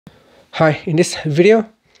Hi, in this video,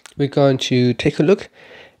 we're going to take a look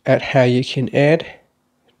at how you can add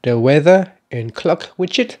the weather and clock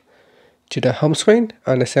widget to the home screen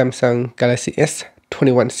on the Samsung Galaxy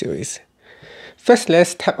S21 series. First,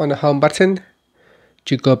 let's tap on the home button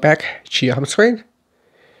to go back to your home screen.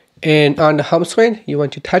 And on the home screen, you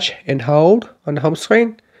want to touch and hold on the home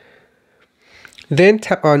screen. Then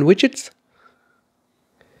tap on widgets.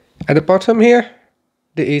 At the bottom here,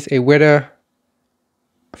 there is a weather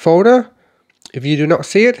folder. If you do not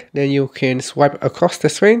see it, then you can swipe across the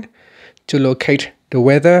screen to locate the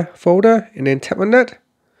weather folder and then tap on that.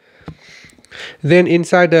 Then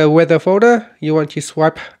inside the weather folder, you want to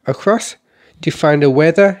swipe across to find the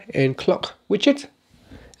weather and clock widget.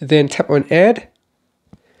 Then tap on add.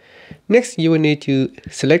 Next, you will need to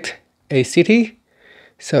select a city.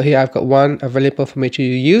 So here I've got one available for me to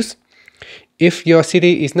use. If your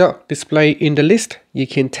city is not displayed in the list, you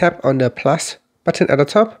can tap on the plus button at the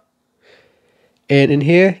top. And in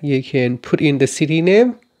here, you can put in the city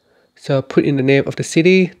name. So put in the name of the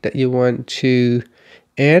city that you want to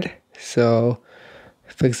add. So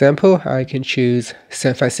for example, I can choose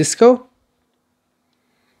San Francisco.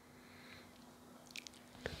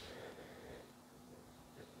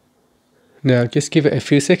 Now just give it a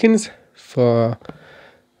few seconds for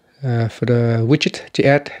the widget to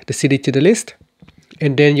add the city to the list.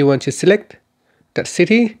 And then you want to select that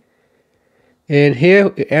city. And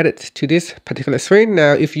here, add it to this particular screen.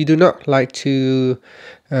 Now, if you do not like the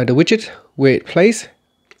widget where it plays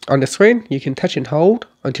on the screen, you can touch and hold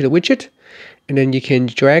onto the widget, and then you can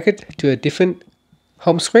drag it to a different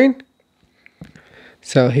home screen.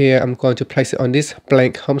 So here, I'm going to place it on this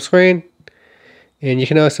blank home screen. And you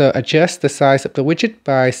can also adjust the size of the widget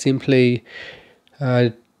by simply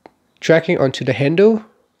dragging onto the handle.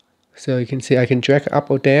 So you can see I can drag up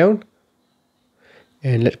or down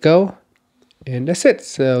and let go. And that's it.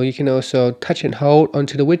 So you can also touch and hold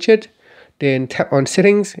onto the widget, then tap on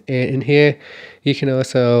settings, and in here you can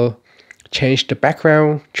also change the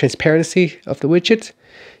background transparency of the widget.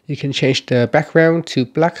 You can change the background to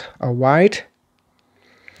black or white,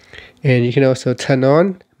 and you can also turn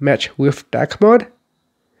on match with dark mode.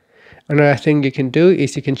 Another thing you can do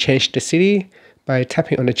is you can change the city by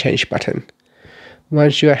tapping on the change button.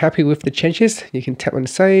 Once you are happy with the changes, you can tap on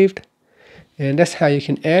saved. And that's how you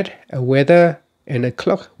can add a weather and a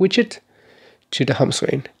clock widget to the home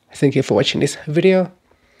screen. Thank you for watching this video.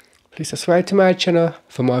 Please subscribe to my channel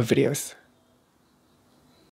for more videos.